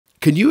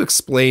Can you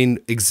explain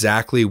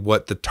exactly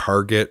what the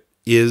target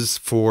is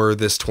for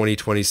this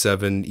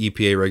 2027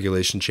 EPA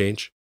regulation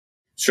change?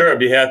 Sure, I'd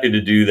be happy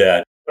to do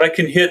that. But I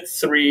can hit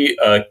three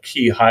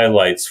key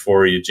highlights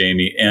for you,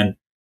 Jamie, and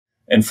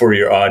for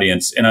your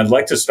audience. And I'd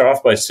like to start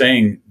off by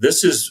saying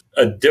this is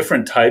a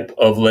different type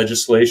of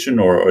legislation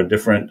or a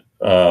different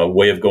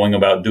way of going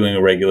about doing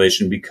a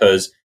regulation,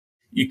 because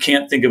you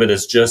can't think of it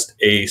as just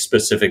a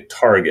specific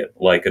target,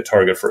 like a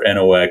target for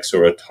NOx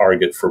or a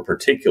target for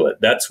particulate.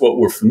 That's what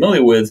we're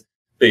familiar with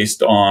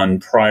based on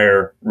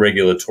prior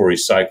regulatory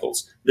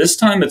cycles. This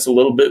time it's a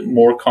little bit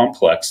more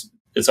complex.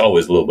 It's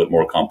always a little bit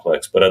more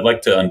complex, but I'd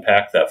like to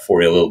unpack that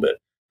for you a little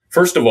bit.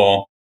 First of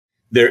all,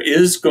 there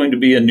is going to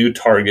be a new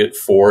target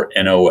for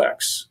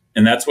NOx,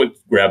 and that's what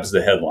grabs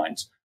the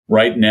headlines.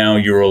 Right now,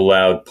 you're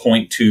allowed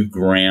 0.2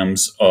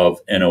 grams of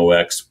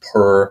NOx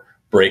per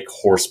brake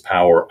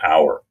horsepower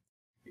hour.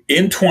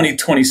 In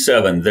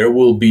 2027, there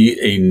will be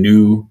a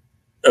new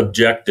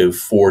objective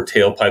for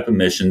tailpipe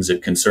emissions.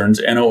 It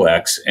concerns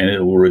NOx, and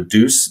it will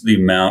reduce the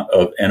amount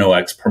of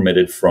NOx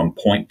permitted from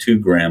 0.2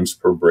 grams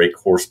per brake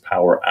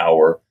horsepower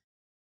hour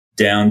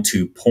down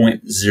to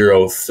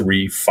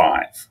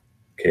 0.035.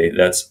 Okay,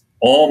 that's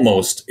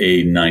almost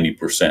a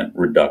 90%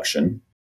 reduction.